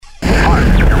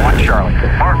Charlie.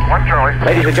 Mark, 1 Charlie.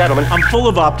 Ladies and gentlemen, I'm full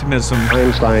of optimism.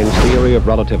 Einstein's theory of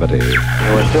relativity.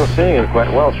 And we're still seeing it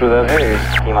quite well through that haze.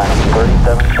 T-minus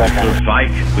 37 seconds. The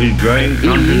fight with growing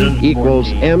confidence. E equals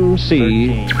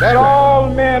MC. That all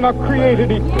men are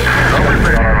created equal.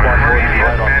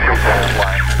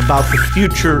 About the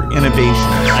future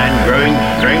innovations. And growing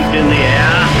strength in the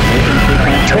air.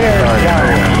 Tear down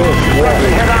this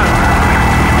way. Head on.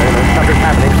 Something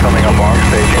happening coming up on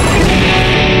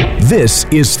station. This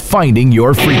is Finding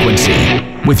Your Frequency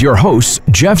with your hosts,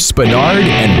 Jeff Spinard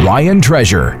and Ryan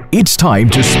Treasure. It's time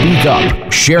to speak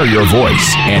up, share your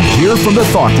voice, and hear from the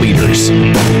thought leaders.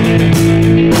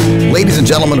 Ladies and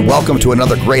gentlemen, welcome to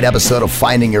another great episode of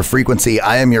Finding Your Frequency.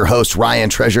 I am your host, Ryan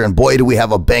Treasure, and boy, do we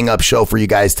have a bang-up show for you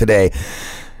guys today.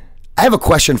 I have a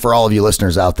question for all of you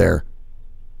listeners out there.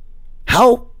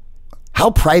 How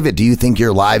private do you think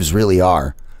your lives really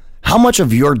are? How much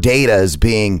of your data is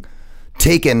being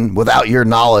taken without your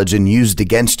knowledge and used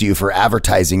against you for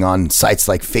advertising on sites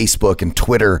like Facebook and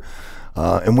Twitter?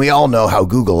 And we all know how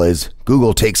Google is.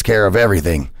 Google takes care of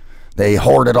everything. They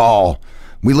hoard it all.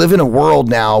 We live in a world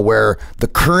now where the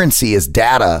currency is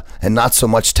data and not so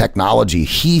much technology.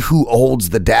 He who holds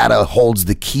the data holds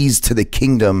the keys to the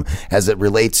kingdom as it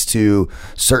relates to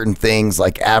certain things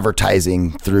like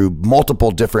advertising through multiple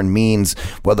different means,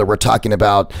 whether we're talking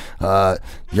about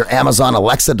your Amazon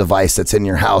Alexa device that's in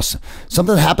your house.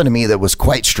 Something happened to me that was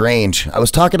quite strange. I was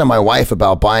talking to my wife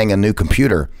about buying a new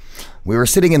computer. We were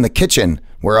sitting in the kitchen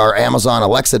where our Amazon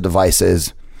Alexa device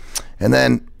is, and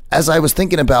then as I was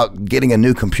thinking about getting a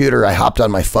new computer, I hopped on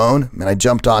my phone and I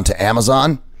jumped onto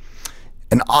Amazon.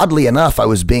 And oddly enough, I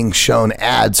was being shown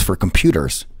ads for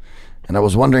computers. And I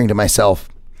was wondering to myself,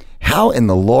 how in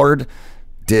the Lord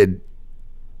did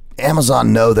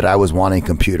Amazon know that I was wanting a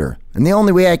computer? And the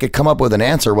only way I could come up with an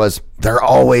answer was, they're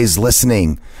always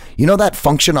listening. You know that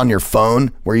function on your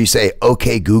phone where you say,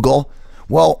 okay, Google?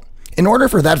 Well, in order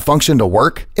for that function to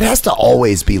work, it has to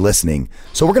always be listening.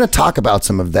 So we're going to talk about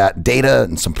some of that data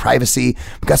and some privacy.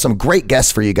 We've got some great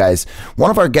guests for you guys.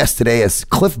 One of our guests today is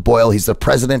Cliff Boyle. He's the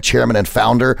president, chairman, and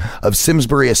founder of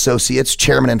Simsbury Associates,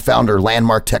 chairman and founder,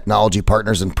 Landmark Technology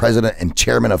Partners, and president and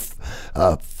chairman of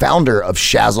founder of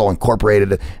Shazzle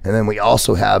Incorporated. And then we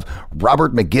also have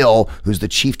Robert McGill, who's the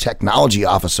chief technology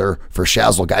officer for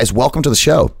Shazzle. Guys, welcome to the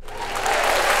show.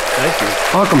 Thank you.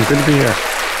 Welcome. Good to be here.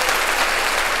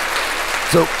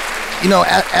 So, you know,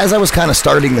 as I was kind of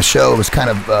starting the show, I was kind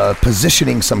of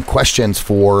positioning some questions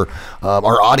for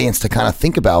our audience to kind of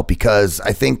think about, because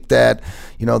I think that,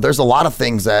 you know, there's a lot of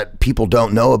things that people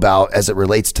don't know about as it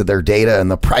relates to their data and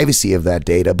the privacy of that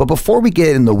data. But before we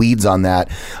get in the weeds on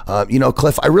that, you know,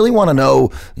 Cliff, I really want to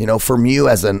know, you know, from you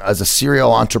as a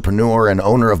serial entrepreneur and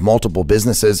owner of multiple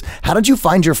businesses, how did you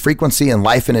find your frequency in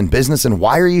life and in business, and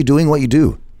why are you doing what you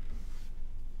do?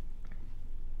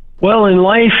 Well, in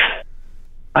life,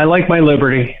 I like my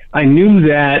liberty. I knew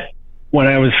that when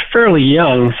I was fairly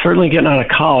young, certainly getting out of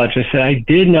college, I said I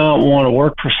did not want to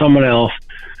work for someone else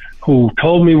who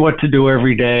told me what to do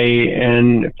every day.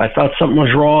 And if I thought something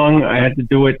was wrong, I had to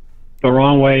do it the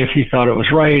wrong way. If he thought it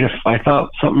was right, if I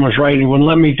thought something was right, he wouldn't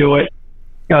let me do it.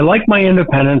 You know, I like my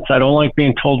independence. I don't like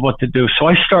being told what to do. So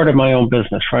I started my own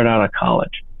business right out of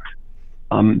college.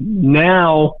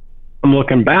 Now I'm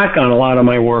looking back on a lot of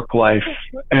my work life,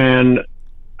 and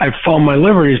I've found my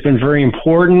liberty has been very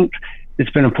important.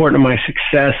 It's been important to my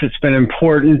success. It's been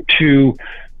important to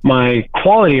my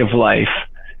quality of life.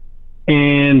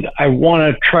 And I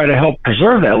want to try to help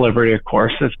preserve that liberty, of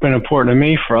course. It's been important to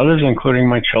me, for others, including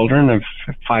my children. I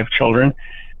have 5 children.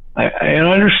 I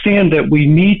understand that we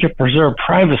need to preserve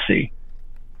privacy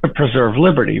to preserve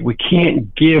liberty. We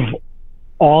can't give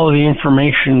all of the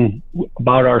information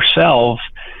about ourselves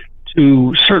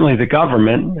to certainly the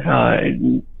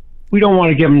government. We don't want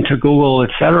to give them to Google,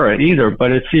 et cetera, either,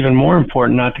 but it's even more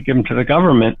important not to give them to the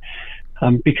government,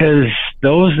 because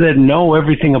those that know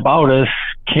everything about us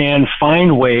can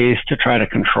find ways to try to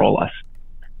control us.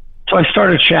 So I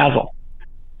started Shazzle,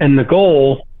 and the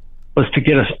goal was to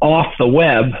get us off the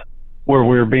web where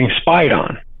we were being spied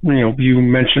on. You know, you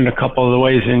mentioned a couple of the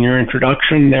ways in your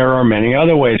introduction. There are many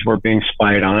other ways we're being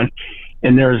spied on,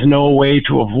 and there's no way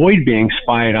to avoid being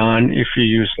spied on if you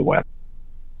use the web.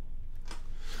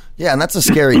 Yeah, and that's a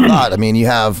scary thought. I mean, you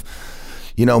have,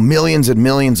 you know, millions and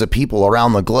millions of people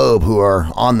around the globe who are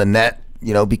on the net,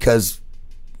 you know, because,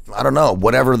 I don't know,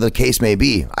 whatever the case may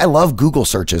be. I love Google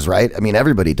searches, right? I mean,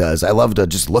 everybody does. I love to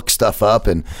just look stuff up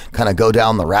and kind of go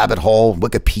down the rabbit hole.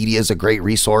 Wikipedia is a great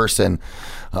resource. And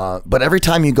but every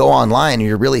time you go online,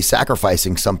 you're really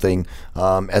sacrificing something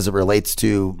as it relates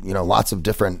to, you know, lots of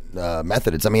different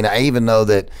methods. I mean, I even know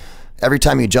that every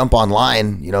time you jump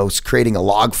online, it's creating a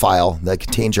log file that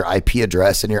contains your IP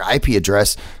address, and your IP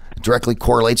address directly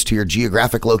correlates to your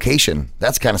geographic location.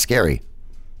 That's kind of scary.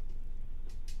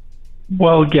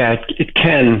 Well, yeah, it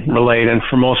can relate, and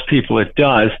for most people it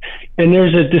does. And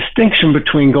there's a distinction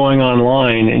between going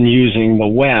online and using the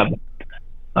web.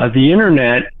 The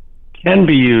internet can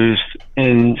be used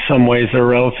in some ways that are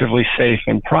relatively safe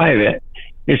and private.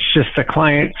 It's just the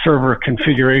client-server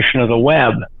configuration of the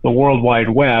web, the World Wide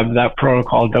Web, that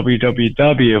protocol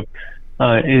www,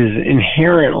 is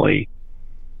inherently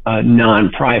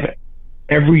non-private.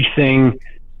 Everything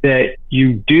that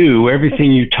you do,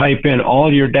 everything you type in,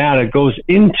 all your data goes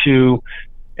into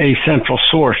a central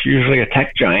source, usually a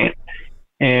tech giant.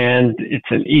 And it's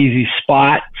an easy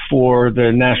spot for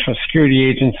the National Security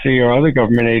Agency or other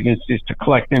government agencies to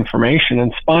collect information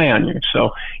and spy on you.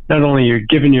 So not only you're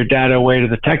giving your data away to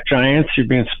the tech giants, you're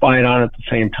being spied on at the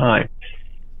same time.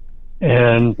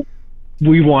 And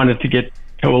we wanted to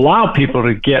allow people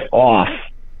to get off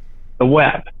the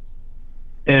web.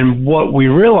 And what we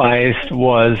realized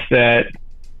was that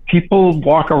people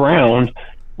walk around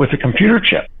with a computer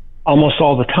chip almost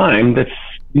all the time that's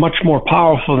much more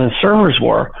powerful than servers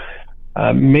were,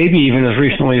 maybe even as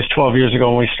recently as 12 years ago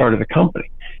when we started the company.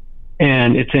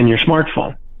 And it's in your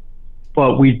smartphone.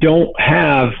 But we don't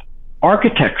have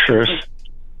architectures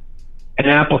and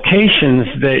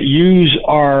applications that use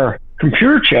our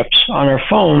computer chips on our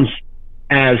phones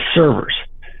as servers.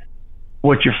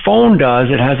 What your phone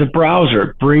does, it has a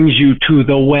browser. It brings you to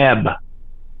the web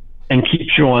and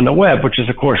keeps you on the web, which is,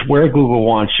 of course, where Google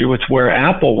wants you. It's where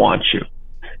Apple wants you.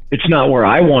 It's not where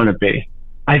I want to be.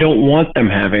 I don't want them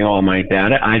having all my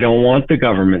data. I don't want the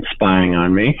government spying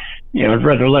on me. I'd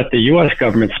rather let the U.S.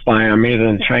 government spy on me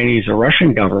than the Chinese or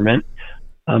Russian government.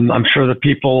 I'm sure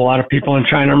a lot of people in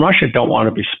China and Russia don't want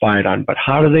to be spied on, but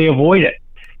how do they avoid it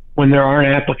when there aren't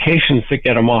applications that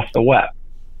get them off the web?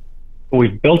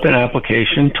 We've built an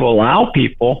application to allow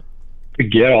people to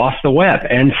get off the web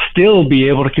and still be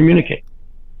able to communicate.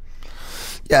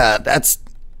 Yeah, that's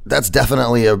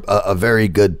definitely a very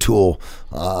good tool.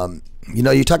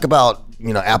 You talk about,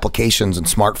 applications and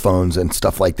smartphones and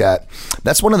stuff like that.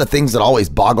 That's one of the things that always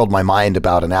boggled my mind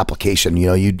about an application.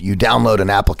 You download an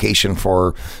application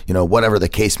for, whatever the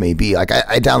case may be. Like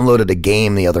I downloaded a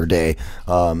game the other day.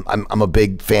 I'm a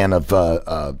big fan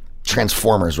of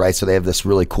Transformers, right? So they have this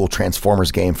really cool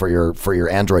Transformers game for your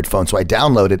Android phone. So I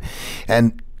downloaded,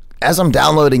 and as I'm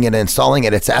downloading it and installing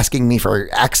it, it's asking me for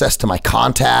access to my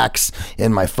contacts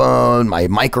in my phone, my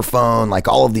microphone, like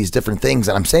all of these different things.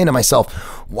 And I'm saying to myself,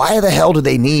 why the hell do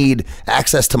they need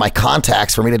access to my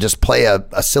contacts for me to just play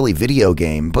a silly video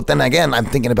game? But then again, I'm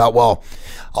thinking about, well,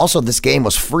 also this game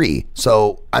was free.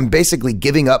 So I'm basically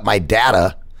giving up my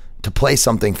data to play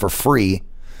something for free,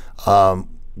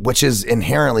 which is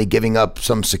inherently giving up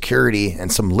some security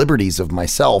and some liberties of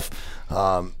myself,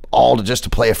 all to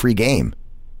play a free game.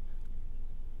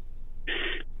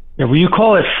 Yeah, well, you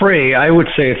call it free. I would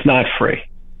say it's not free.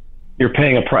 You're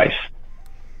paying a price.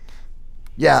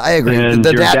 Yeah, I agree. And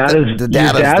The data is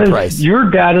the price. Your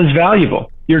data is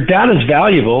valuable. Your data is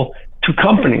valuable to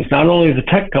companies, not only the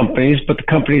tech companies, but the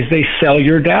companies they sell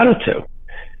your data to.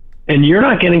 And you're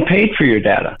not getting paid for your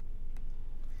data.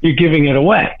 You're giving it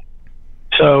away.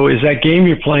 So is that game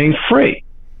you're playing free?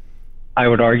 I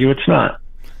would argue it's not.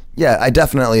 Yeah, I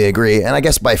definitely agree. And I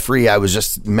guess by free, I was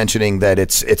just mentioning that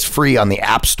it's free on the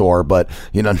App Store, but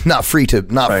not free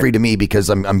to me because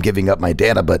I'm giving up my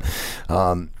data. But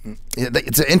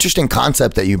it's an interesting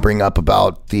concept that you bring up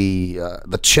about the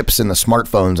chips in the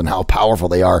smartphones and how powerful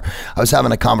they are. I was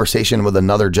having a conversation with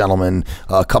another gentleman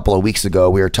a couple of weeks ago.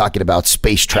 We were talking about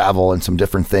space travel and some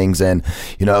different things, and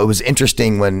it was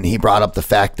interesting when he brought up the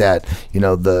fact that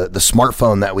the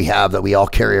smartphone that we have, that we all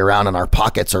carry around in our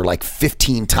pockets, are like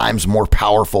 15 times more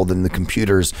powerful than the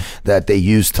computers that they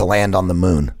use to land on the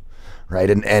moon. Right.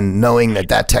 And knowing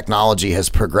that technology has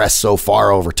progressed so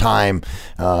far over time,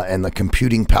 and the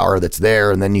computing power that's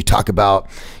there. And then you talk about,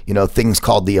 things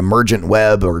called the emergent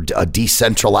web, or a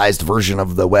decentralized version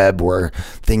of the web where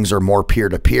things are more peer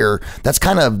to peer. That's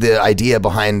kind of the idea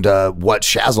behind what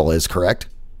Shazzle is, correct?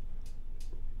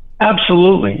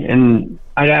 Absolutely. And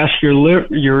I'd ask your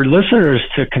listeners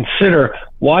to consider,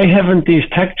 why haven't these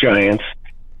tech giants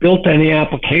built any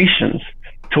applications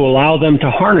to allow them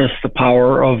to harness the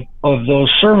power of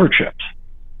those server chips?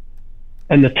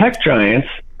 And the tech giants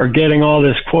are getting all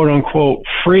this quote unquote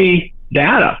free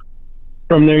data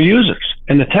from their users.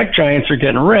 And the tech giants are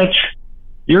getting rich.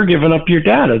 You're giving up your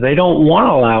data. They don't want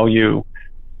to allow you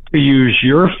to use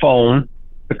your phone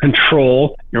to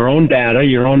control your own data,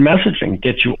 your own messaging,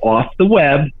 get you off the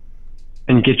web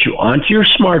and get you onto your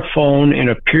smartphone in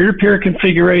a peer-to-peer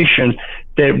configuration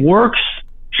that works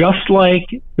just like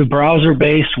the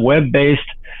browser-based, web-based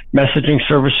messaging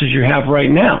services you have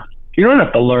right now. You don't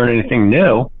have to learn anything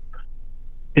new.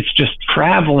 It's just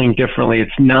traveling differently.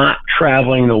 It's not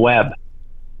traveling the web.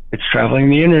 It's traveling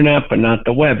the internet, but not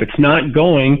the web. It's not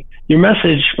going, your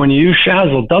message, when you use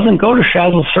Shazzle, doesn't go to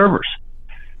Shazzle servers.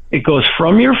 It goes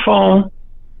from your phone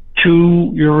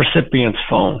to your recipient's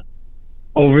phone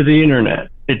over the internet.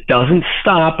 It doesn't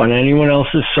stop on anyone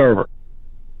else's server.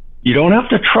 You don't have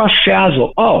to trust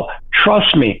Shazzle. Oh,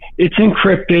 trust me, it's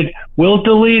encrypted. We'll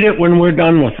delete it when we're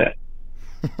done with it.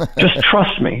 Just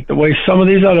trust me, the way some of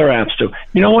these other apps do.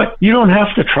 You know what? You don't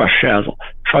have to trust Shazzle.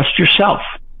 Trust yourself,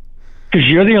 because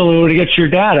you're the only one who gets your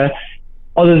data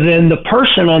other than the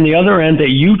person on the other end that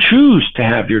you choose to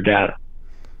have your data.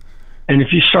 And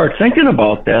if you start thinking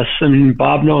about this, and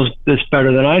Bob knows this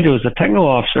better than I do as a technical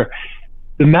officer,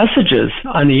 the messages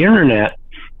on the internet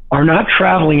are not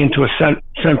traveling into a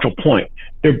central point.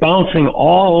 They're bouncing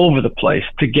all over the place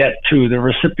to get to the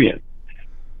recipient.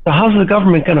 So how's the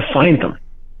government going to find them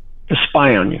to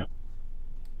spy on you?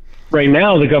 Right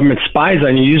now, the government spies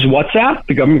on you. Use WhatsApp.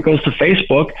 The government goes to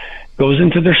Facebook, goes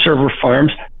into their server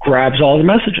farms, grabs all the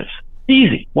messages.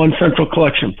 Easy. One central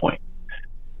collection point.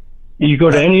 You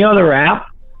go to any other app,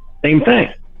 same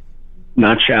thing.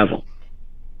 Not Shazzle.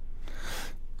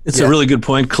 It's a really good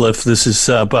point, Cliff. This is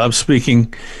Bob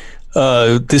speaking.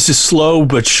 This is slow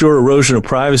but sure erosion of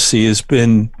privacy has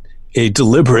been a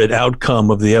deliberate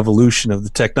outcome of the evolution of the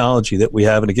technology that we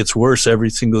have, and it gets worse every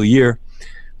single year.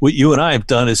 What you and I have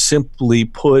done is simply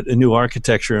put a new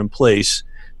architecture in place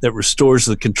that restores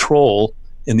the control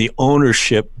and the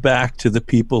ownership back to the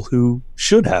people who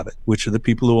should have it, which are the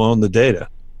people who own the data.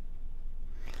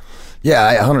 Yeah,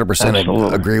 I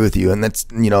 100% agree with you. And that's,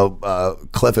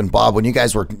 Cliff and Bob, when you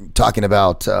guys were talking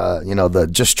about, the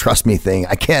just trust me thing,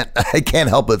 I can't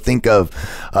help but think of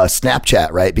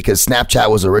Snapchat, right? Because Snapchat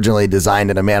was originally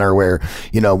designed in a manner where,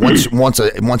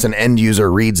 once an end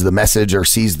user reads the message or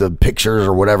sees the pictures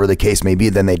or whatever the case may be,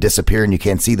 then they disappear and you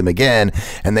can't see them again.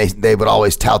 And they would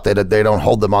always tout that they don't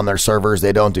hold them on their servers.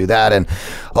 They don't do that. And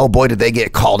oh boy, did they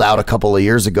get called out a couple of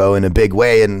years ago in a big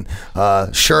way. And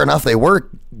sure enough, they were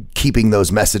keeping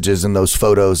those messages and those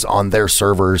photos on their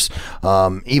servers,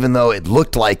 even though it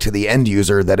looked like to the end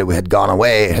user that it had gone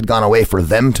away for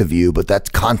them to view, but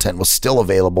that content was still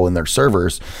available in their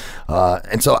servers.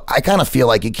 And so I kind of feel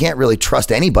like you can't really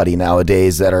trust anybody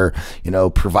nowadays that are,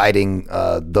 providing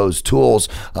those tools.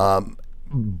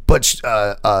 But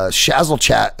Shazzle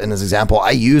Chat, in this example,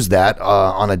 I use that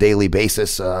on a daily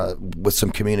basis with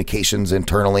some communications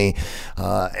internally,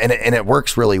 and it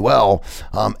works really well.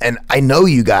 And I know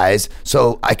you guys,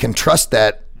 so I can trust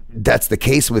that that's the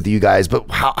case with you guys. But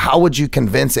how would you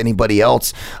convince anybody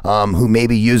else who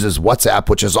maybe uses WhatsApp,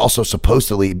 which is also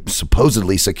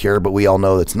supposedly secure, but we all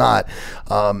know it's not?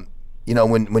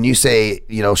 When you say,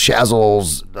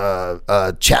 Shazzle's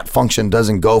chat function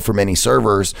doesn't go from any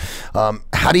servers,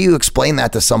 how do you explain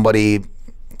that to somebody,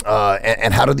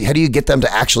 and how do you get them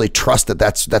to actually trust that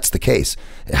that's the case?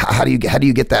 How do you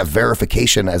get that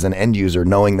verification as an end user,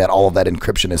 knowing that all of that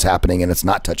encryption is happening and it's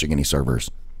not touching any servers?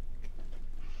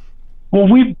 Well,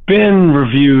 we've been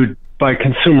reviewed by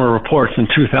Consumer Reports in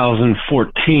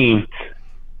 2014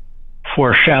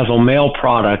 for a Shazzle Mail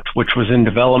product, which was in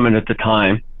development at the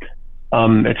time.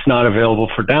 It's not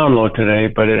available for download today,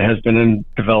 but it has been in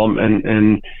development.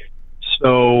 And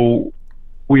so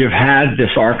we have had this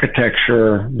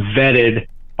architecture vetted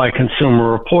by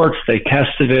Consumer Reports. They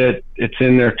tested it. It's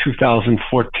in their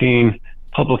 2014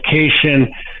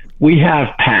 publication. We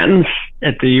have patents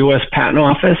at the U.S. Patent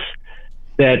Office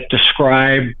that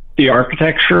describe the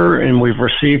architecture, and we've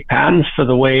received patents for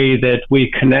the way that we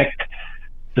connect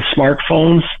the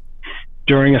smartphones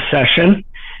during a session.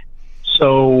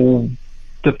 So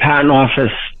the patent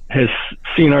office has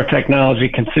seen our technology,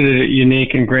 considered it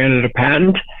unique, and granted a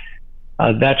patent.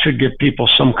 That should give people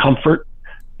some comfort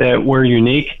that we're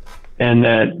unique and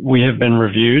that we have been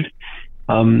reviewed.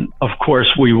 Of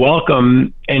course, we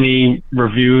welcome any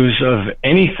reviews of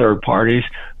any third parties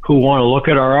who want to look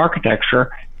at our architecture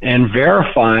and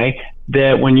verify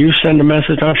that when you send a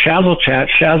message on Shazzle Chat,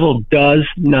 Shazzle does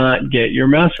not get your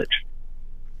message.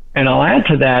 And I'll add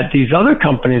to that, these other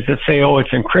companies that say, oh, it's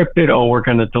encrypted, oh, we're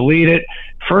going to delete it.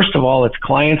 First of all, it's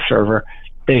client server.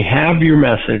 They have your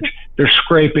message. They're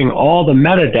scraping all the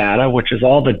metadata, which is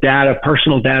all the data,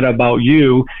 personal data about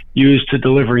you used to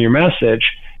deliver your message.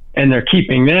 And they're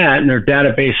keeping that and they're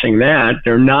databasing that.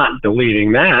 They're not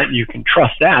deleting that. You can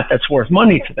trust that. That's worth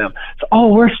money to them. So,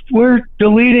 oh, we're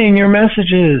deleting your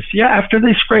messages. Yeah, after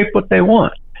they scrape what they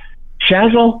want.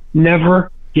 Shazzle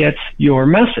never gets your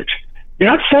message. You're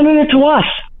not sending it to us.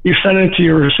 You're sending it to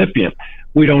your recipient.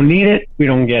 We don't need it. We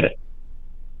don't get it.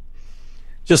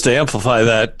 Just to amplify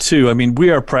that too, I mean, we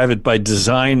are private by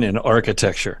design and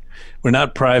architecture. We're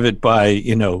not private by,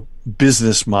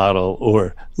 business model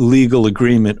or legal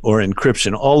agreement or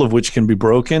encryption, all of which can be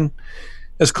broken.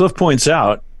 As Cliff points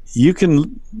out, you could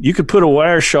put a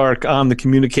Wireshark on the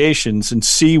communications and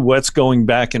see what's going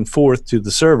back and forth to the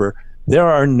server. There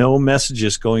are no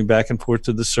messages going back and forth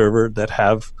to the server that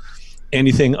have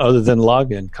anything other than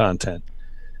login content.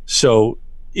 So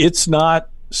it's not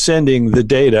sending the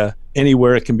data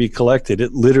anywhere it can be collected.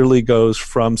 It literally goes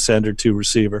from sender to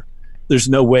receiver. There's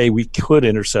no way we could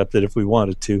intercept it if we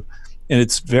wanted to. And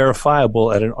it's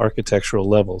verifiable at an architectural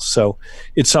level. So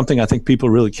it's something I think people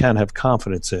really can have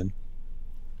confidence in.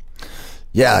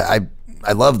 Yeah,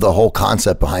 I love the whole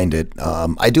concept behind it.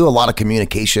 I do a lot of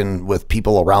communication with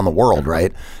people around the world,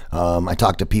 right? I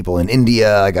talk to people in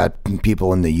India. I got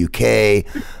people in the UK.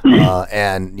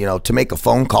 And, to make a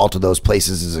phone call to those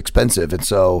places is expensive. And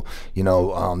so,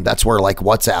 that's where like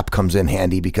WhatsApp comes in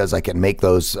handy because I can make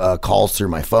those calls through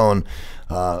my phone.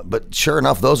 But sure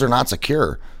enough, those are not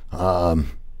secure,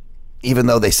 even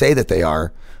though they say that they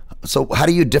are. So how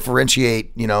do you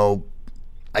differentiate,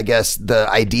 I guess the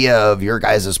idea of your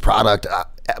guys' product?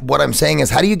 What I'm saying is,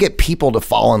 how do you get people to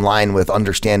fall in line with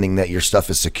understanding that your stuff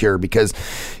is secure? Because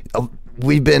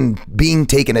we've been being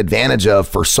taken advantage of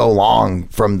for so long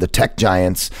from the tech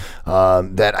giants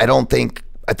that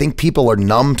I think people are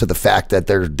numb to the fact that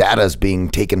their data is being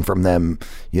taken from them,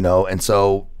 and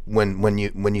so when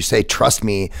you say trust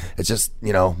me, it's just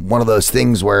one of those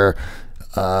things where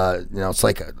it's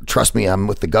like, trust me, I'm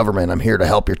with the government. I'm here to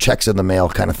help your checks in the mail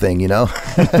kind of thing,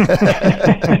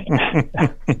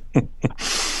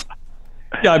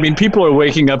 Yeah, I mean, people are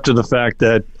waking up to the fact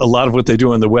that a lot of what they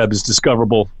do on the web is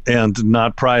discoverable and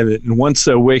not private. And once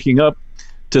they're waking up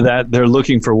to that, they're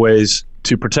looking for ways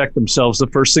to protect themselves. The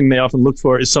first thing they often look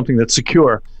for is something that's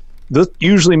secure. This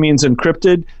usually means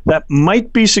encrypted. That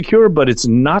might be secure, but it's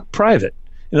not private.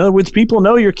 In other words, people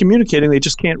know you're communicating. They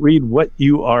just can't read what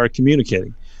you are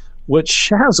communicating. What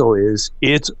Shazzle is,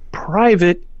 it's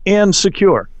private and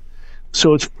secure.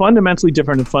 So it's fundamentally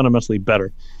different and fundamentally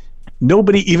better.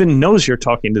 Nobody even knows you're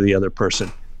talking to the other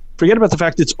person. Forget about the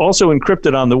fact it's also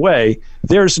encrypted on the way.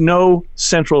 There's no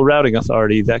central routing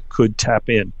authority that could tap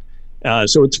in.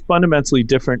 So it's fundamentally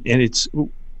different. And it's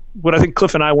what I think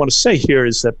Cliff and I want to say here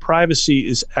is that privacy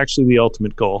is actually the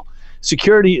ultimate goal.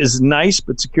 Security is nice,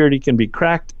 but security can be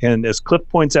cracked. And as Cliff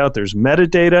points out, there's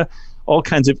metadata, all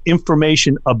kinds of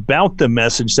information about the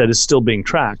message that is still being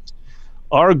tracked.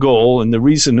 Our goal, and the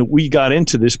reason that we got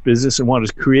into this business and wanted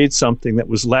to create something that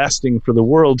was lasting for the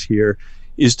world here,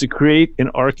 is to create an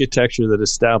architecture that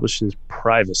establishes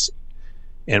privacy.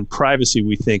 And privacy,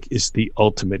 we think, is the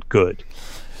ultimate good.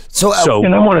 So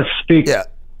and I want to speak. Yeah.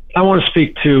 I want to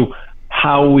speak to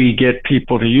how we get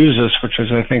people to use us, which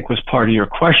is, I think, was part of your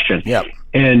question. Yeah.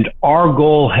 And our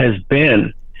goal has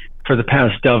been, for the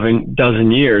past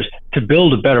dozen years, to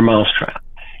build a better mousetrap,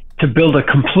 to build a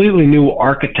completely new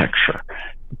architecture,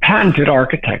 patented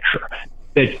architecture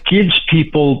that gives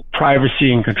people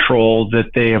privacy and control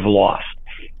that they have lost.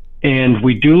 And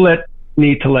we do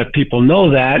need to let people know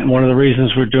that. And one of the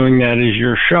reasons we're doing that is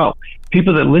your show.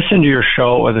 People that listen to your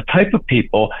show are the type of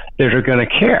people that are going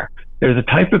to care. They're the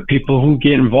type of people who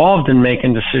get involved in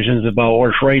making decisions about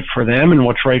what's right for them and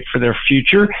what's right for their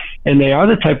future. And they are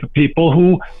the type of people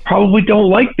who probably don't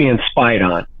like being spied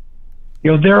on.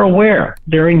 They're aware,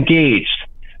 they're engaged.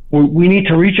 We need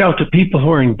to reach out to people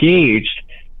who are engaged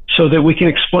so that we can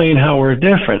explain how we're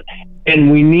different.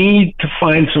 And we need to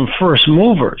find some first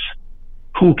movers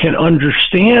who can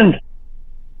understand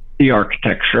the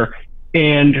architecture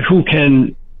and who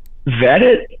can vet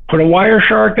it, put a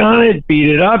Wireshark on it, beat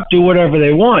it up, do whatever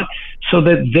they want, so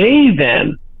that they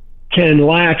then can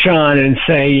latch on and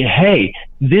say, hey,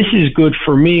 this is good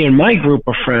for me and my group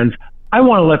of friends. I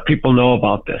want to let people know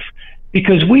about this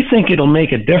because we think it'll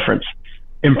make a difference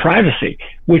in privacy,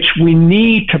 which we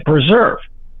need to preserve.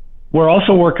 We're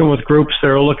also working with groups that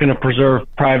are looking to preserve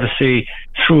privacy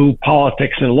through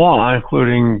politics and law,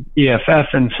 including EFF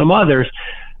and some others.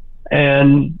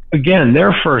 And again,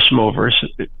 they're first movers.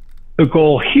 The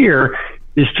goal here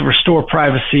is to restore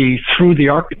privacy through the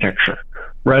architecture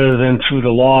rather than through the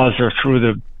laws or through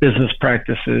the business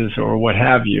practices or what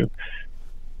have you.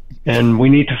 And we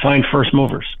need to find first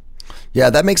movers. Yeah,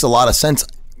 that makes a lot of sense.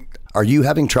 Are you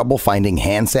having trouble finding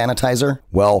hand sanitizer?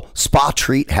 Well, Spa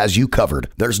Treat has you covered.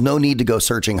 There's no need to go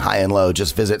searching high and low.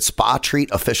 Just visit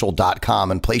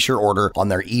spatreatofficial.com and place your order on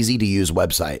their easy-to-use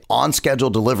website. On-schedule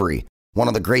delivery. One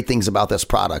of the great things about this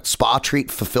product, Spa Treat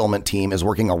Fulfillment Team is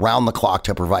working around the clock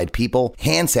to provide people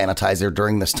hand sanitizer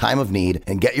during this time of need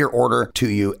and get your order to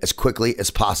you as quickly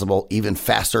as possible, even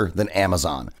faster than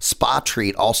Amazon. Spa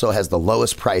Treat also has the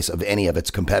lowest price of any of its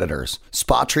competitors.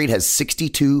 Spa Treat has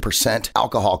 62%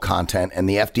 alcohol content, and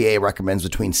the FDA recommends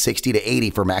between 60 to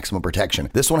 80 for maximum protection.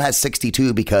 This one has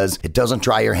 62 because it doesn't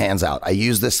dry your hands out. I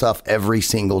use this stuff every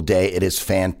single day. It is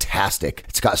fantastic.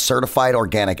 It's got certified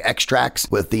organic extracts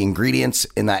with the ingredients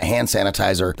in that hand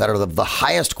sanitizer that are of the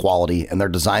highest quality, and they're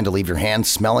designed to leave your hands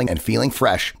smelling and feeling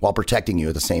fresh while protecting you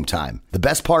at the same time. The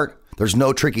best part, there's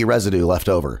no tricky residue left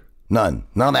over. None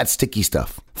of that sticky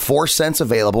stuff. 4 scents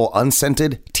available: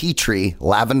 unscented, tea tree,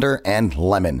 lavender, and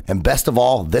lemon. And best of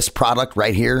all, this product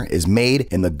right here is made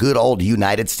in the good old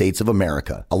United States of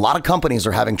America. A lot of companies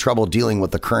are having trouble dealing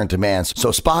with the current demands,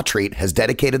 so Spa Treat has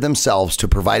dedicated themselves to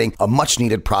providing a much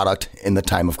needed product in the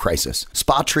time of crisis.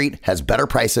 Spa Treat has better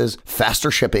prices,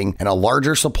 faster shipping, and a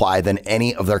larger supply than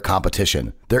any of their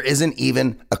competition. There isn't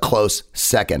even a close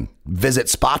second. Visit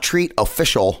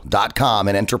SpaTreatOfficial.com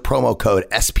and enter promo code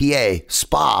SPA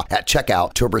SPA at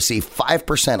checkout to receive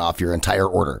 5% off your entire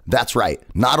order. That's right.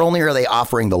 Not only are they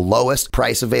offering the lowest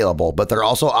price available, but they're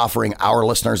also offering our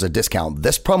listeners a discount.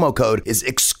 This promo code is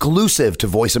exclusive to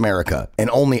Voice America, and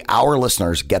only our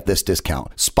listeners get this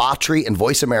discount. Spa Treat and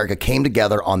Voice America came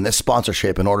together on this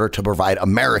sponsorship in order to provide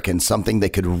Americans something they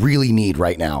could really need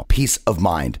right now: peace of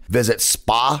mind. Visit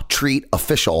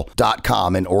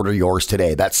SpaTreatOfficial.com and order yours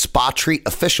today. That's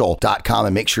SpaTreatOfficial.com,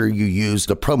 and make sure you use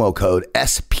the promo code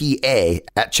SPA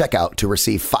at checkout to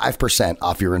receive 5%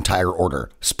 off your entire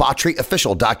order.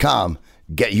 SpaTreatOfficial.com.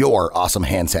 Get your awesome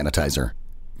hand sanitizer.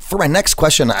 For my next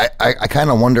question, I kind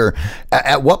of wonder,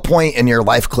 at what point in your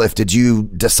life, Cliff, did you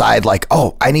decide like,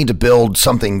 oh, I need to build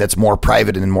something that's more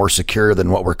private and more secure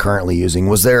than what we're currently using?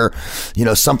 Was there,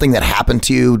 something that happened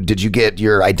to you? Did you get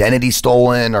your identity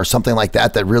stolen or something like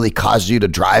that that really caused you to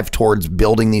drive towards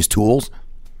building these tools?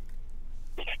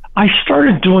 I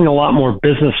started doing a lot more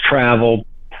business travel,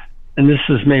 and this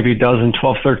is maybe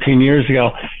 12, 13 years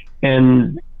ago,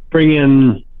 and bring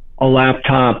in a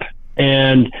laptop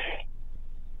and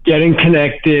getting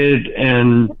connected,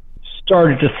 and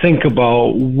started to think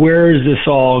about, where is this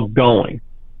all going?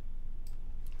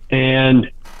 And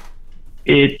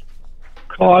it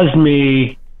caused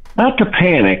me not to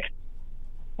panic,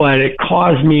 but it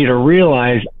caused me to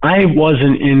realize I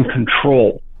wasn't in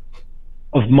control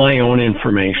of my own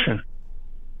information.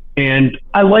 And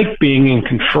I like being in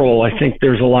control. I think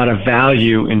there's a lot of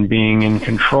value in being in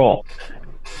control.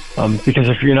 Because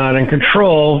if you're not in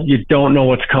control, you don't know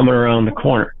what's coming around the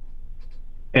corner.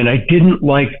 And I didn't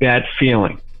like that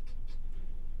feeling.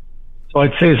 So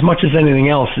I'd say, as much as anything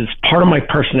else, it's part of my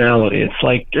personality. It's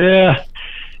like,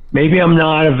 maybe I'm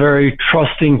not a very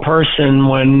trusting person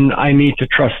when I need to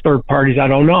trust third parties. I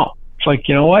don't know. It's like,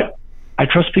 you know what? I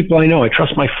trust people I know. I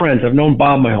trust my friends. I've known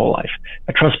Bob my whole life.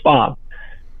 I trust Bob.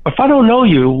 If I don't know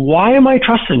you, why am I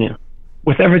trusting you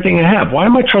with everything I have? Why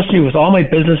am I trusting you with all my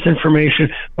business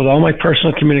information, with all my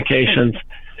personal communications?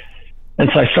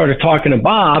 And so I started talking to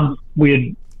Bob.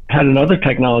 We had another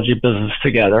technology business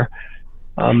together.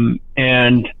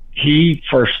 And he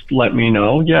first let me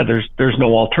know, there's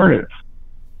no alternative,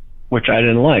 which I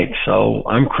didn't like. So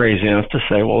I'm crazy enough to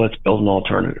say, well, let's build an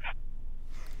alternative.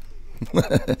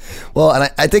 Well,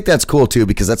 and I think that's cool too,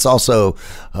 because that's also,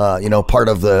 part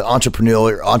of the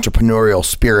entrepreneurial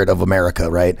spirit of America,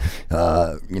 right?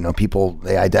 People,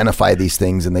 they identify these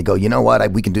things and they go, you know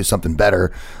what, we can do something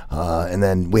better. And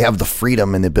then we have the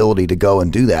freedom and the ability to go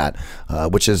and do that,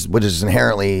 which is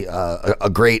inherently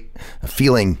a great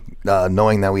feeling,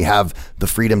 knowing that we have the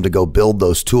freedom to go build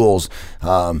those tools.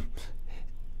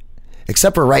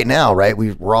 Except for right now, right?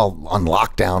 We're all on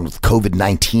lockdown with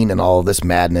COVID-19 and all of this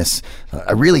madness.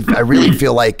 I really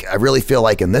feel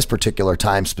like in this particular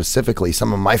time specifically,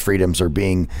 some of my freedoms are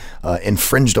being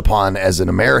infringed upon as an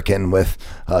American with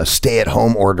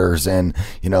stay-at-home orders and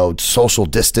social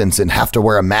distance and have to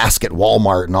wear a mask at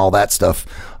Walmart and all that stuff.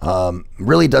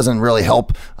 Really doesn't really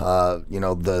help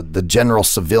the general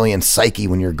civilian psyche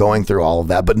when you're going through all of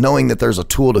that. But knowing that there's a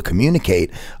tool to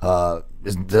communicate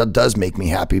that does make me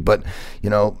happy. But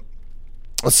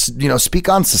let's speak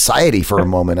on society for a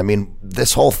moment. I mean,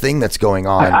 this whole thing that's going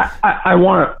on. I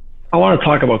want to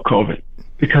talk about COVID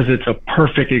because it's a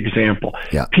perfect example.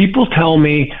 Yeah. People tell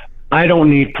me I don't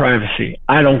need privacy.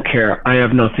 I don't care. I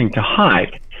have nothing to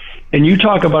hide. And you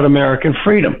talk about American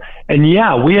freedom, and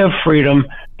we have freedom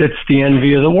that's the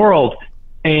envy of the world.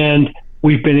 And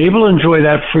We've been able to enjoy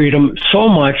that freedom so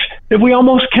much that we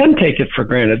almost can take it for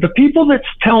granted. The people that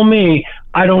tell me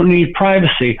I don't need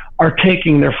privacy are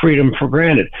taking their freedom for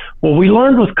granted. Well, we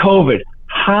learned with COVID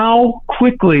how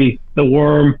quickly the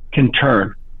worm can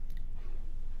turn,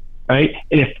 right?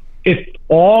 If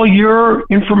all your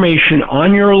information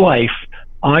on your life,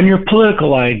 on your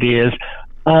political ideas,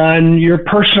 on your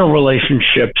personal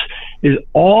relationships is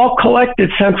all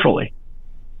collected centrally,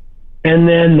 and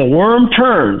then the worm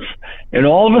turns, and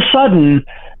all of a sudden,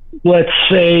 let's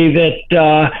say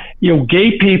that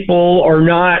gay people are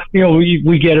not,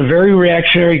 we get a very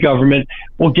reactionary government.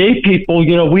 Well, gay people,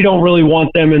 we don't really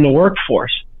want them in the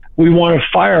workforce. We want to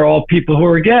fire all people who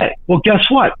are gay. Well, guess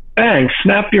what? Bang,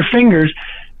 snap your fingers.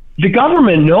 The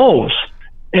government knows,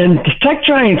 and the tech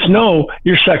giants know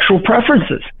your sexual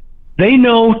preferences. They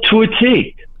know to a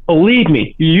T. Believe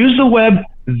me, you use the web,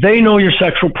 they know your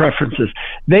sexual preferences.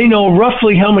 They know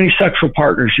roughly how many sexual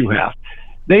partners you have.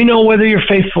 They know whether you're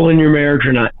faithful in your marriage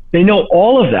or not. They know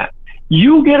all of that.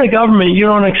 You get a government you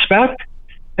don't expect,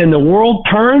 and the world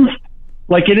turns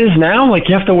like it is now, like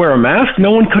you have to wear a mask.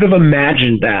 No one could have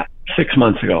imagined that 6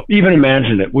 months ago, even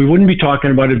imagined it. We wouldn't be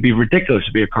talking about it. It'd be ridiculous.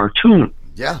 It'd be a cartoon.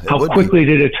 Yeah, how quickly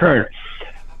did it turn?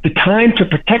 The time to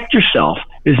protect yourself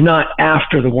is not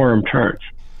after the worm turns.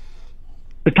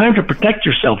 The time to protect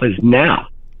yourself is now.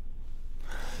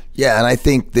 Yeah, and I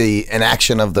think the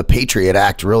enaction of the Patriot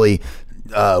Act really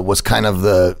was kind of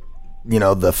the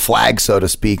flag, so to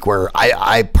speak, where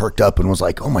I perked up and was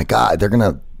like, oh my God,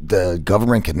 the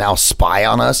government can now spy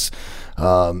on us.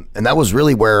 And that was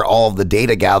really where all of the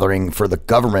data gathering for the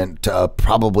government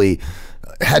probably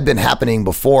had been happening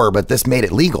before, but this made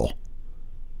it legal.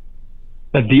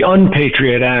 The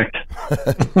Unpatriot Act.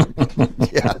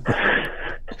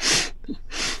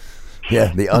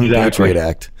 Yeah, the Unpatriot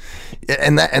Act.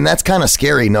 And that's kind of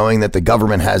scary, knowing that the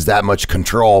government has that much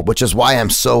control, which is why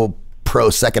I'm so pro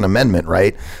Second Amendment,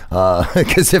 right?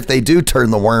 Because if they do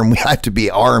turn the worm, we have to be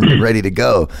armed and ready to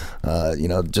go.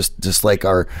 Just like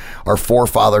our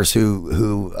forefathers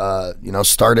who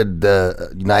started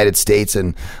the United States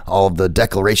and all of the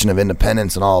Declaration of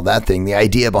Independence and all of that thing. The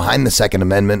idea behind the Second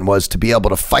Amendment was to be able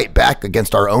to fight back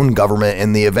against our own government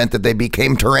in the event that they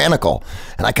became tyrannical.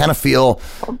 And I kind of feel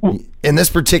in this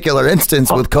particular instance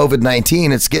with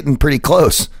COVID-19, it's getting pretty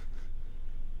close.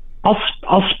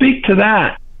 I'll speak to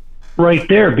that right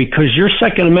there, because your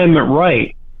Second Amendment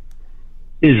right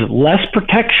is less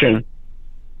protection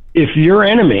if your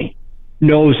enemy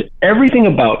knows everything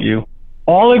about you,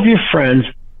 all of your friends,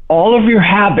 all of your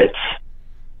habits,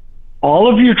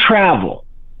 all of your travel,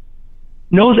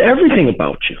 knows everything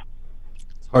about you.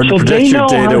 It's hard to protect your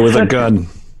data with a gun.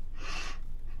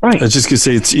 Right. I was just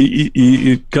going to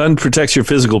say, gun protects your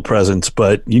physical presence,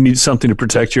 but you need something to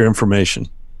protect your information.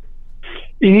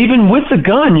 And even with the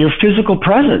gun, your physical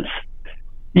presence,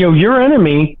 your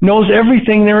enemy knows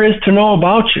everything there is to know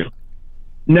about you.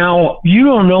 Now, you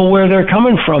don't know where they're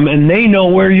coming from, and they know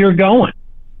where you're going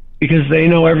because they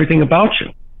know everything about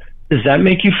you. Does that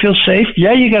make you feel safe?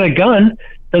 Yeah, you got a gun.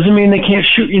 Doesn't mean they can't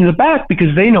shoot you in the back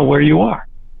because they know where you are.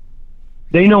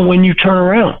 They know when you turn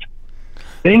around.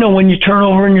 They know when you turn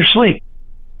over in your sleep.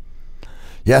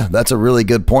 Yeah, that's a really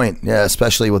good point. Yeah,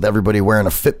 especially with everybody wearing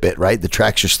a Fitbit, right? That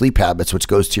tracks your sleep habits, which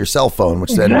goes to your cell phone,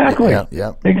 which exactly.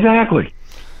 Exactly.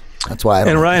 That's why.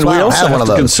 And Ryan, we also have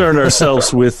to concern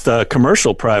ourselves with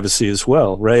commercial privacy as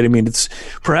well, right? I mean, it's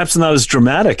perhaps not as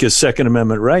dramatic as Second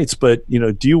Amendment rights, but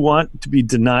do you want to be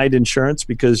denied insurance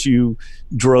because you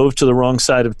drove to the wrong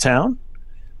side of town,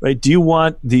 right? Do you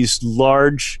want these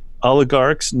large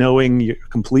oligarchs knowing your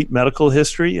complete medical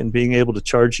history and being able to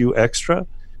charge you extra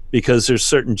because there's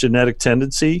certain genetic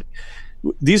tendency?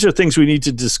 These are things we need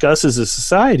to discuss as a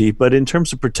society, but in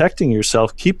terms of protecting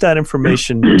yourself, keep that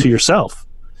information to yourself.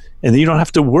 And you don't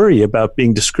have to worry about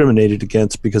being discriminated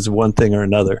against because of one thing or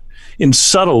another. In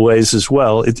subtle ways as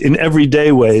well, in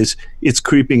everyday ways, it's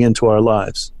creeping into our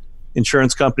lives.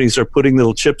 Insurance companies are putting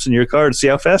little chips in your car to see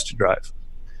how fast you drive,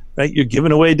 right? You're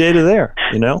giving away data there,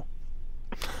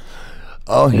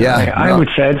 Oh, yeah. I would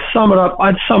say I'd sum it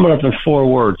up in 4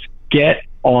 words. Get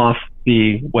off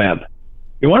the web.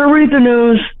 You want to read the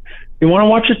news, you want to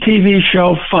watch a TV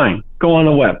show, fine. Go on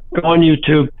the web. Go on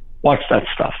YouTube, watch that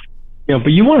stuff.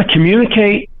 But you want to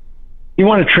communicate, you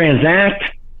want to transact,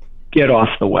 get off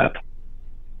the web.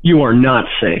 You are not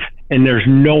safe, and there's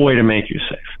no way to make you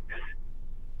safe.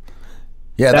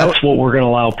 Yeah, that's what we're going to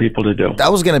allow people to do. That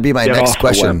was going to be my next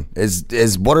question.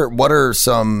 Is what are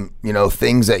some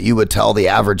things that you would tell the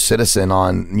average citizen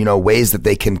on ways that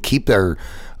they can keep their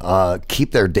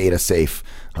keep their data safe.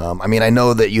 I mean, I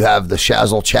know that you have the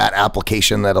Shazzle chat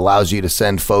application that allows you to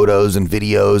send photos and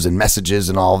videos and messages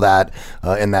and all that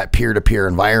in that peer-to-peer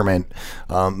environment.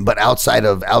 But outside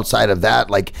of that,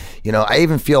 like, you know, I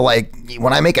even feel like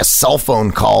when I make a cell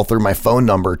phone call through my phone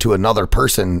number to another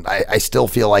person, I still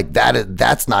feel like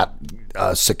that's not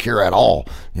secure at all.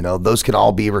 You know, those can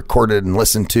all be recorded and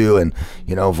listened to, and,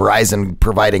 you know, Verizon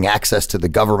providing access to the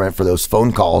government for those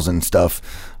phone calls and stuff.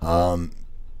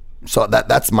 So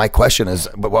that's my question is,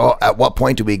 well, at what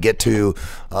point do we get to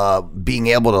being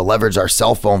able to leverage our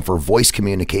cell phone for voice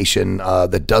communication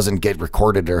that doesn't get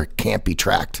recorded or can't be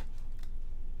tracked?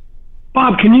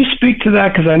 Bob, can you speak to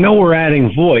that? Because I know we're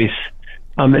adding voice.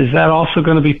 Is that also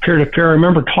going to be peer-to-peer? I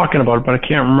remember talking about it, but I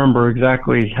can't remember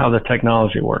exactly how the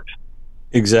technology works.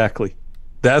 Exactly.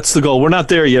 That's the goal. We're not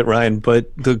there yet, Ryan,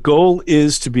 but the goal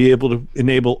is to be able to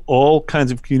enable all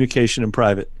kinds of communication in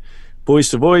private.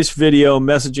 Voice-to-voice, video,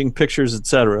 messaging, pictures,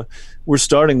 etc. We're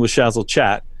starting with Shazzle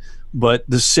Chat, but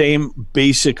the same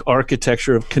basic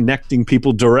architecture of connecting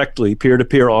people directly,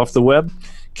 peer-to-peer off the web,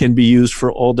 can be used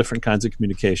for all different kinds of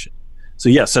communication. So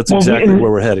yes, that's exactly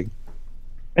where we're heading.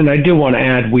 And I do want to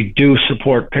add, we do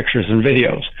support pictures and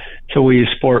videos. So we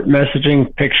support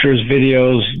messaging, pictures,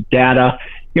 videos, data,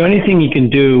 you know, anything you can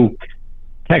do,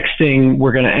 texting.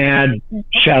 We're going to add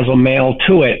Shazzle Mail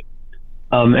to it.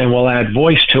 And we'll add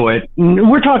voice to it.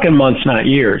 We're talking months, not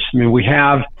years. I mean, we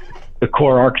have the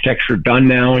core architecture done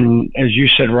now, and as you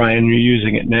said, Ryan, you're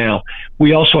using it now.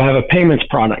 We also have a payments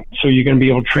product, so you're going to be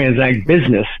able to transact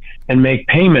business and make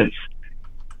payments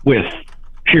with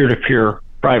peer-to-peer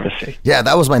privacy. Yeah,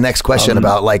 that was my next question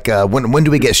about, like, when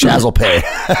do we get Shazzle Pay?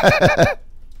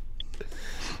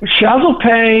 Shazzle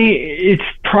Pay,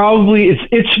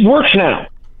 it works now.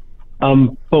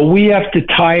 But we have to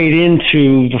tie it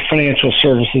into the financial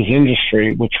services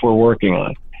industry, which we're working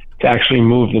on, to actually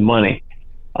move the money.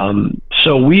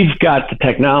 So we've got the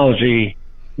technology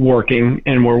working,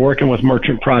 and we're working with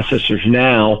merchant processors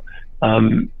now,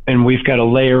 and we've got to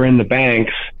layer in the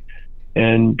banks,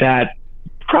 and that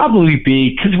probably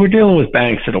be, because we're dealing with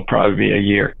banks, it'll probably be a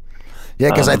year. Yeah,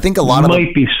 because I think a lot of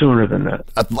might be sooner than that.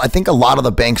 I think a lot of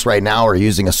the banks right now are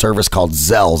using a service called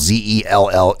Zelle,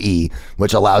 Z-E-L-L-E,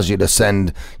 which allows you to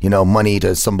send, you know, money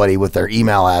to somebody with their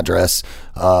email address.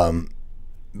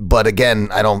 But again,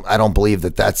 I don't believe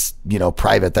that that's, you know,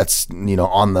 private. That's, you know,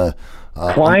 on the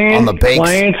on the banks.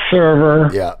 Client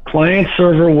server. Yeah. Client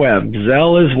server web.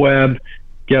 Zelle is web.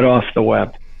 Get off the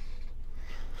web.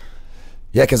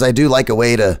 Yeah, because I do like a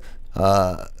way to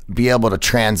be able to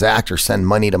transact or send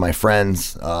money to my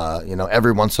friends. You know,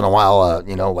 every once in a while,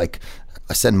 you know, like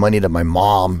I send money to my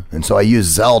mom, and so I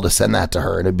use Zelle to send that to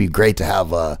her. And it'd be great to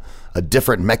have a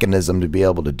different mechanism to be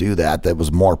able to do that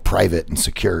was more private and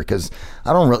secure, because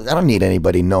I don't need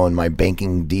anybody knowing my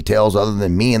banking details other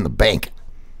than me and the bank.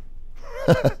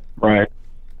 Right.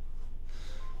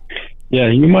 Yeah,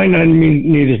 you might not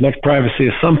need as much privacy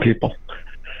as some people.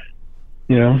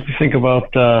 You know, if you think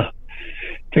about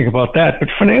that. But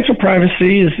financial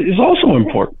privacy is also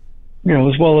important, you know,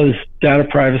 as well as data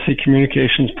privacy,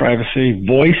 communications privacy,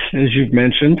 voice, as you've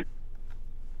mentioned.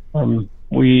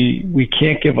 We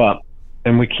can't give up,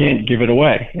 and we can't give it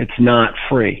away. It's not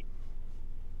free.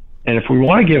 And if we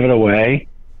want to give it away,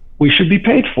 we should be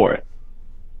paid for it.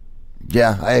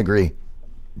 Yeah, I agree.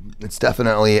 It's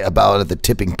definitely about at the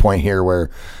tipping point here where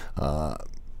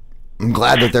I'm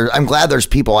glad there's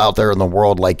people out there in the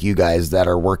world like you guys that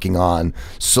are working on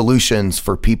solutions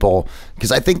for people,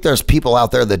 because I think there's people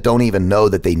out there that don't even know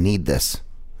that they need this.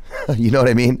 You know what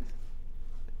I mean?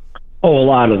 Oh, a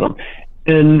lot of them.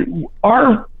 And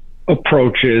our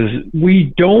approach is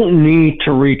we don't need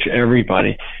to reach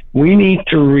everybody. We need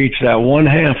to reach that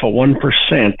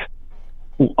 1/1%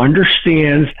 who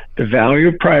understands the value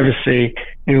of privacy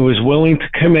and who is willing to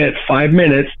commit 5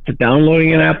 minutes to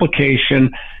downloading an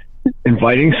application,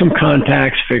 inviting some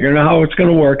contacts, figuring out how it's going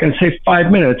to work, and say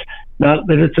 5 minutes. Not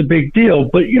that it's a big deal,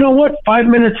 but you know what? 5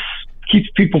 minutes keeps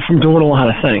people from doing a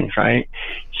lot of things, right?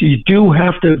 So you do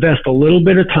have to invest a little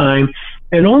bit of time,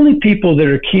 and only people that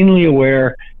are keenly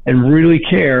aware and really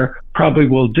care probably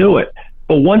will do it.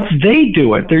 But once they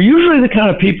do it, they're usually the kind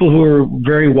of people who are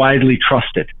very widely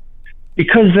trusted,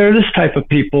 because they're this type of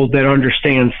people that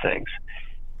understands things.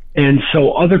 And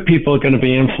so other people are going to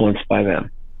be influenced by them.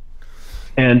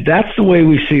 And that's the way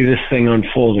we see this thing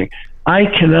unfolding. I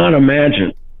cannot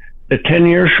imagine that 10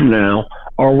 years from now,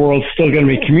 our world's still going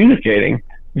to be communicating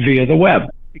via the web,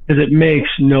 because it makes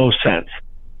no sense.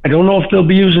 I don't know if they'll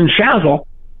be using Shazzle,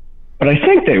 but I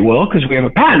think they will, because we have a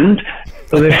patent.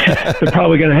 So they're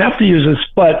probably going to have to use this.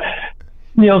 But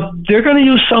they're going to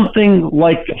use something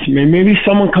like this. I mean, maybe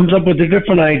someone comes up with a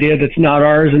different idea that's not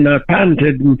ours and not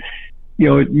patented, and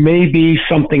it may be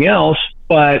something else,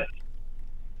 but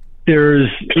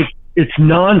it's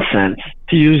nonsense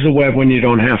to use the web when you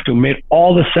don't have to. It made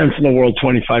all the sense in the world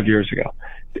 25 years ago.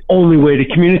 The only way to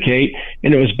communicate,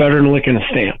 and it was better than licking a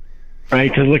stamp, right?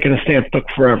 Because licking a stamp took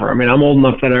forever. I mean, I'm old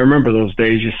enough that I remember those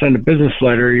days. You send a business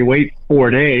letter, you wait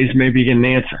 4 days, maybe you get an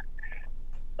answer.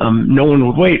 No one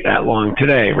would wait that long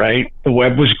today, right? The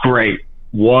web was great.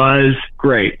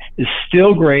 It's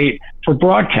still great for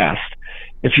broadcast.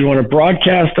 If you want to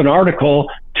broadcast an article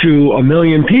to 1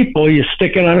 million people, you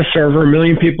stick it on a server, 1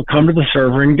 million people come to the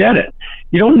server and get it.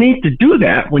 You don't need to do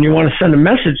that when you want to send a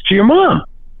message to your mom.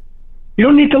 You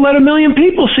don't need to let 1 million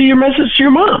people see your message to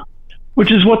your mom,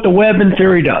 which is what the web in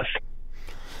theory does.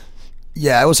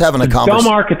 Yeah, I was having a dumb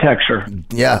architecture.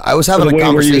 Yeah, I was having a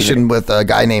conversation with a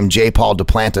guy named J. Paul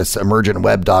Duplantis,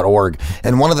 emergentweb.org.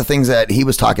 And one of the things that he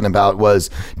was talking about was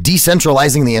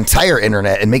decentralizing the entire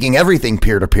internet and making everything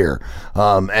peer-to-peer.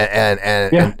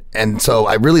 And so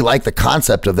I really like the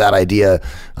concept of that idea.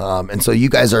 And so you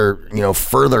guys are,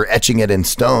 further etching it in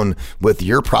stone with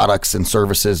your products and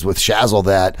services with Shazzle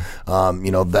that,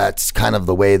 that's kind of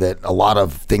the way that a lot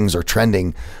of things are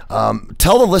trending.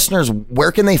 Tell the listeners,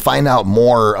 where can they find out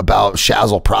more about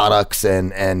Shazzle products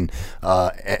and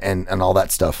all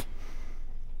that stuff?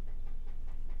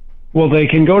 Well, they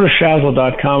can go to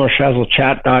Shazzle.com or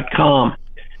ShazzleChat.com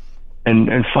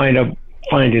and find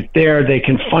it there. They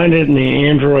can find it in the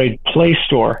Android Play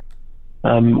Store.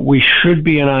 We should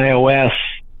be in iOS,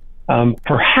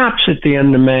 perhaps at the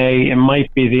end of May. It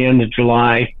might be the end of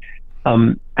July.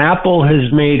 Apple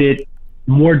has made it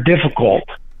more difficult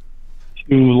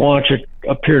to launch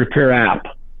a peer-to-peer app.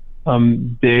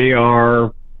 They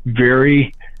are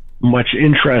very much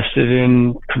interested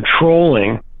in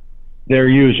controlling their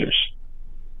users,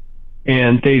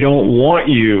 and they don't want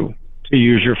you to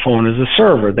use your phone as a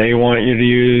server. They want you to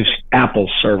use Apple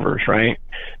servers, right?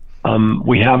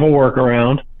 We have a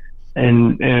workaround,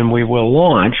 and we will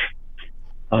launch,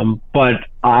 but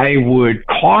I would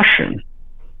caution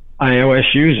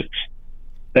iOS users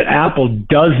that Apple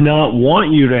does not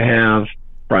want you to have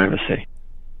privacy.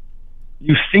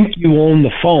 You think you own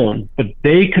the phone, but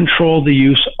they control the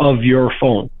use of your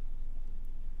phone.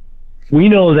 We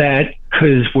know that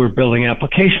because we're building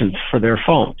applications for their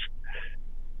phones.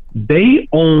 They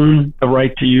own the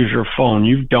right to use your phone.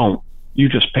 You don't. You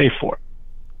just pay for it.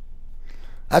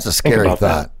 That's a scary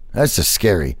thought. That's just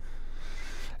scary.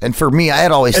 And for me, I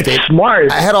had always stayed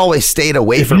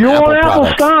away from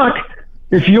Apple products.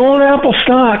 If you own Apple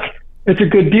stock, it's a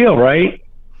good deal, right?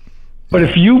 But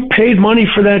if you paid money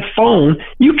for that phone,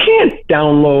 you can't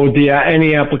download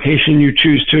any application you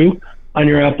choose to on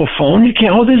your Apple phone. You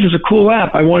can't, this is a cool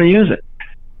app, I want to use it.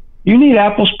 You need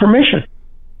Apple's permission.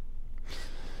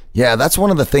 Yeah, that's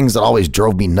one of the things that always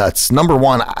drove me nuts. Number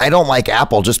one, I don't like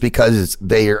Apple just because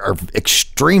they are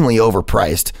extremely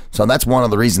overpriced. So that's one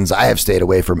of the reasons I have stayed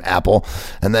away from Apple.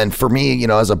 And then for me,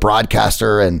 as a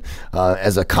broadcaster and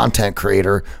as a content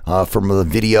creator, from the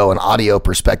video and audio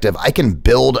perspective, I can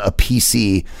build a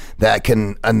PC that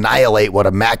can annihilate what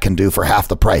a Mac can do for half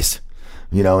the price.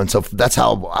 And so that's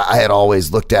how I had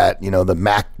always looked at, the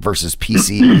Mac versus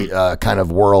PC kind of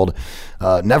world.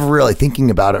 Never really thinking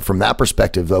about it from that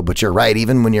perspective, though. But you're right.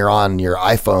 Even when you're on your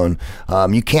iPhone,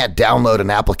 you can't download an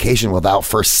application without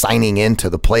first signing into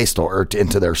the Play Store or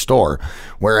into their store.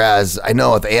 Whereas I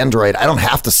know with Android, I don't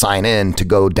have to sign in to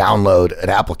go download an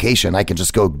application. I can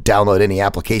just go download any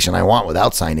application I want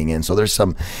without signing in. So there's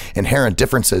some inherent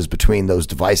differences between those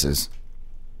devices.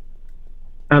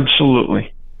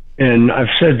 Absolutely. And I've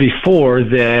said before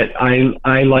that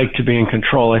I like to be in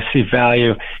control. I see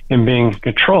value in being in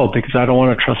control because I don't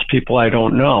want to trust people I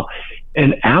don't know.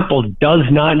 And Apple does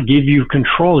not give you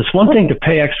control. It's one thing to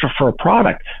pay extra for a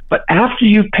product, but after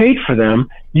you've paid for them,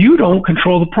 you don't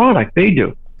control the product. They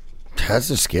do. That's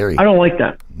just scary. I don't like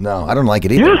that. No, I don't like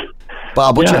it either. Yeah.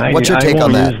 Bob, what's your take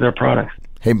on that? Use their products.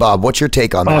 Hey, Bob, what's your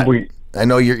take on that? I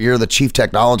know you're the chief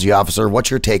technology officer. What's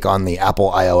your take on the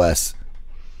Apple iOS?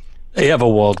 They have a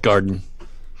walled garden.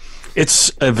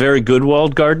 It's a very good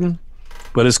walled garden,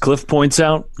 but as Cliff points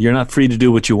out, you're not free to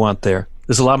do what you want there.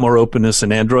 There's a lot more openness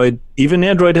in Android. Even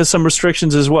Android has some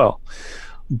restrictions as well.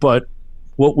 But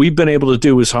what we've been able to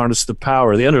do is harness the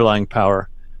power, the underlying power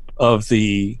of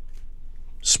the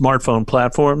smartphone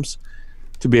platforms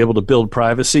to be able to build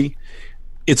privacy.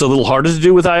 It's a little harder to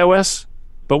do with iOS,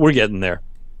 but we're getting there.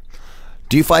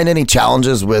 Do you find any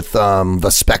challenges with the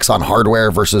specs on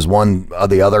hardware versus one or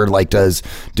the other? Like,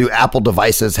 do Apple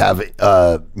devices have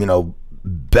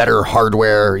better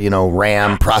hardware,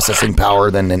 RAM processing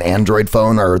power than an Android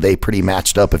phone, or are they pretty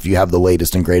matched up if you have the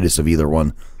latest and greatest of either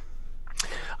one?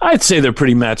 I'd say they're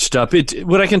pretty matched up.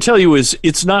 What I can tell you is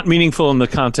it's not meaningful in the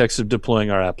context of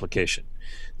deploying our application.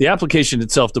 The application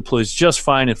itself deploys just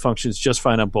fine. It functions just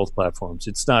fine on both platforms.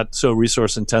 It's not so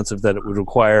resource intensive that it would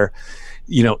require,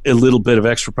 a little bit of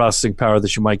extra processing power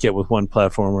that you might get with one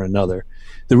platform or another.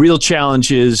 The real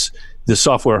challenge is the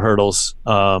software hurdles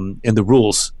and the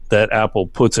rules that Apple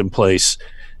puts in place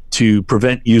to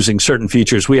prevent using certain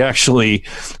features. The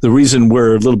reason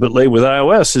we're a little bit late with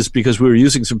iOS is because we were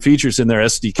using some features in their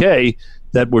SDK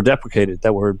that were deprecated,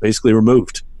 that were basically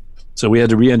removed. So we had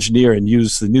to re-engineer and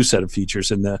use the new set of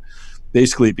features, and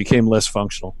basically it became less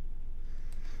functional.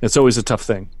 It's always a tough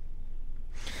thing.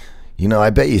 I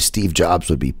bet you Steve Jobs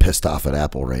would be pissed off at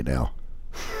Apple right now.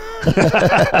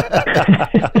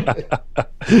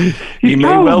 He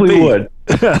may well be. Would.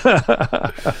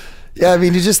 Yeah, I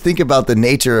mean, you just think about the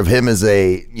nature of him as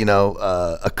a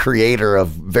creator of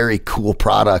very cool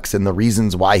products and the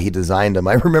reasons why he designed them.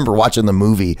 I remember watching the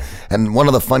movie, and one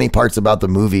of the funny parts about the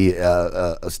movie,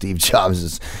 Steve Jobs,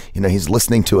 is, he's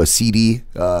listening to a CD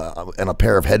and a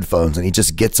pair of headphones, and he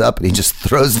just gets up and he just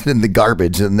throws it in the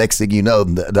garbage, and the next thing you know,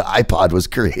 the iPod was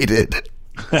created.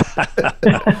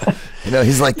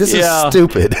 He's like, this is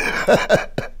stupid.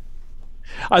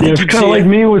 It's kind of like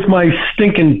me with my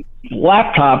stinking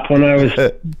laptop when I was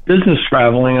business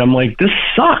traveling. I'm like, this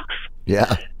sucks.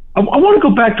 Yeah. I want to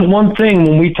go back to one thing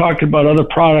when we talked about other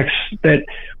products that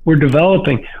we're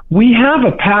developing. We have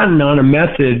a patent on a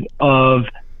method of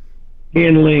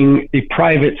handling a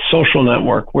private social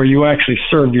network where you actually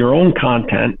serve your own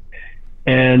content,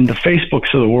 and the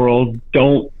Facebooks of the world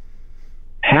don't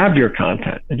have your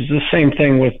content. It's the same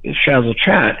thing with Shazzle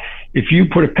Chat. If you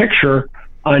put a picture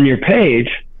on your page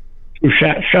through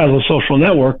Shazzle Social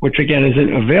Network, which again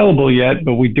isn't available yet,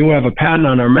 but we do have a patent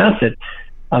on our method,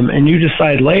 and you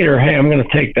decide later, hey, I'm going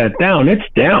to take that down, it's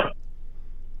down.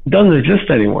 It doesn't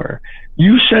exist anywhere.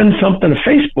 You send something to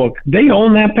Facebook, they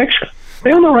own that picture.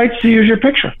 They own the rights to use your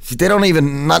picture. They don't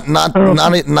even not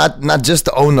just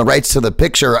to own the rights to the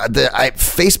picture.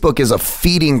 Facebook is a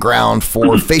feeding ground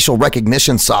for facial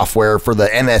recognition software for the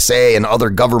NSA and other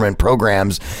government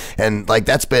programs, and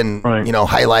that's been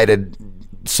highlighted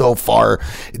so far.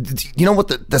 You know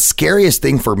what the scariest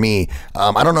thing for me,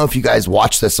 I don't know if you guys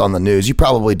watched this on the news, you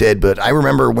probably did, but I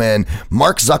remember when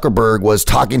Mark Zuckerberg was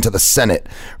talking to the Senate,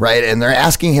 right, and they're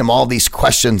asking him all these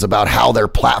questions about how their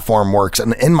platform works,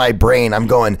 and in my brain I'm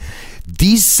going,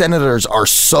 these senators are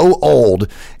so old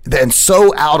and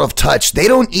so out of touch, they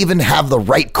don't even have the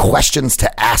right questions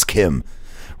to ask him.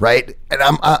 Right, and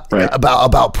I'm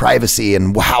about privacy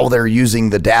and how they're using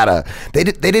the data. They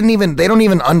don't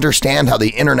even understand how the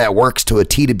internet works to a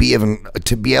T to be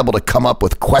able to come up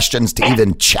with questions to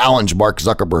even challenge Mark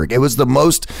Zuckerberg. It was the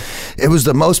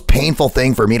most painful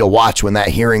thing for me to watch when that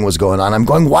hearing was going on. I'm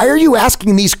going, why are you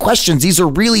asking these questions? These are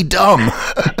really dumb.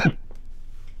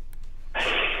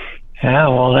 Yeah,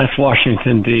 well, that's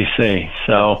Washington D.C.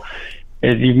 So.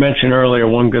 As you mentioned earlier,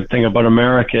 one good thing about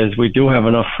America is we do have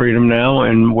enough freedom now,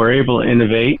 and we're able to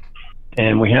innovate,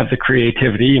 and we have the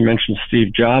creativity. You mentioned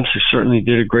Steve Jobs, who certainly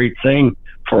did a great thing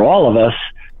for all of us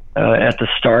at the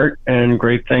start, and a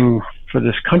great thing for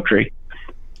this country.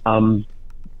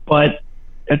 But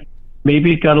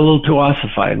maybe it got a little too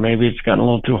ossified. Maybe it's gotten a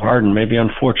little too hardened. Maybe,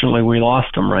 unfortunately, we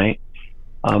lost him, right?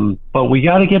 But we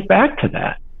got to get back to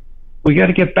that. We got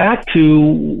to get back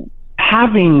to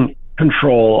having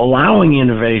control, allowing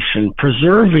innovation,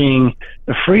 preserving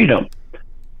the freedom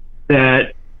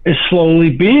that is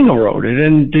slowly being eroded.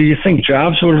 And do you think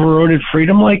Jobs would have eroded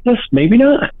freedom like this? Maybe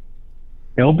not,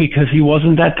 because he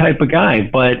wasn't that type of guy.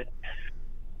 But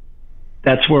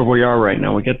that's where we are right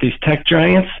now. We got these tech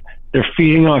giants, they're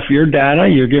feeding off your data,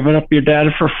 you're giving up your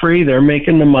data for free, they're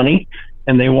making the money,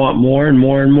 and they want more and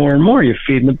more and more and more. You're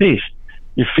feeding the beast.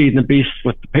 You're feeding the beast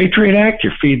with the Patriot Act,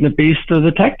 you're feeding the beast of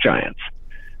the tech giants.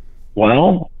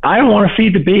 Well, I don't want to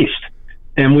feed the beast.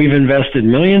 And we've invested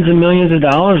millions and millions of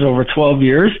dollars over 12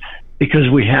 years because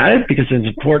we had it, because it's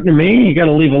important to me. You got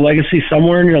to leave a legacy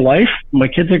somewhere in your life. My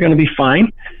kids are going to be fine.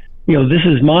 This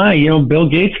is Bill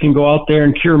Gates can go out there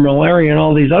and cure malaria and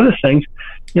all these other things.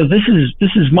 This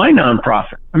is my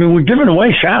nonprofit. I mean, we're giving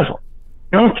away Shazzle.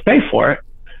 You don't have to pay for it.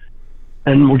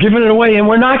 And we're giving it away, and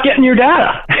we're not getting your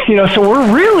data. So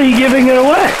we're really giving it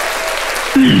away.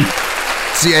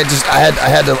 See, I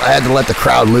had to let the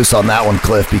crowd loose on that one,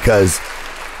 Cliff, because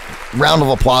round of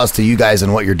applause to you guys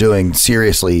and what you're doing.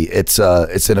 Seriously, it's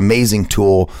an amazing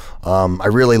tool. I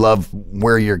really love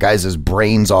where your guys'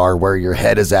 brains are, where your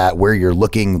head is at, where you're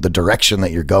looking, the direction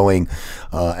that you're going.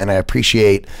 And I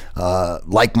appreciate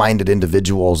like-minded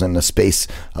individuals in the space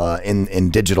in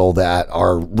digital that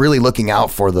are really looking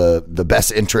out for the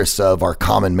best interests of our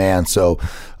common man. So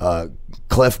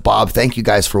Cliff, Bob, thank you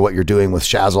guys for what you're doing with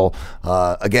Shazzle.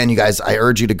 Again, you guys, I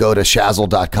urge you to go to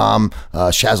shazzle.com,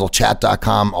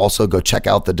 shazzlechat.com. Also, go check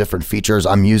out the different features.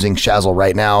 I'm using Shazzle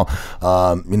right now.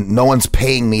 No one's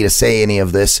paying me to say any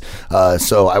of this,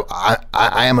 so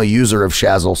I am a user of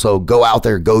Shazzle. So go out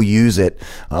there, go use it.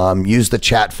 Use the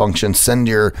chat function. Send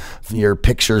your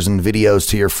pictures and videos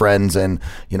to your friends, and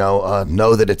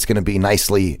know that it's going to be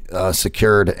nicely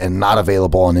secured and not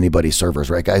available on anybody's servers.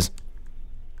 Right, guys?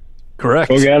 Correct.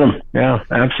 Go get them. Yeah,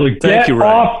 absolutely. Thank you,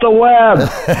 Ryan. Off the web.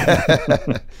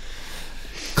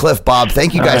 Cliff, Bob,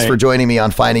 thank you guys for joining me on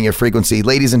Finding Your Frequency.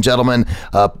 Ladies and gentlemen,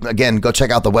 again, go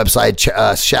check out the website,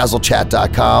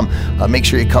 shazzlechat.com. Make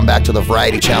sure you come back to the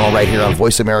Variety Channel right here on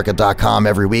voiceamerica.com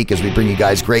every week as we bring you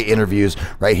guys great interviews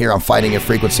right here on Finding Your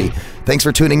Frequency. Thanks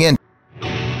for tuning in.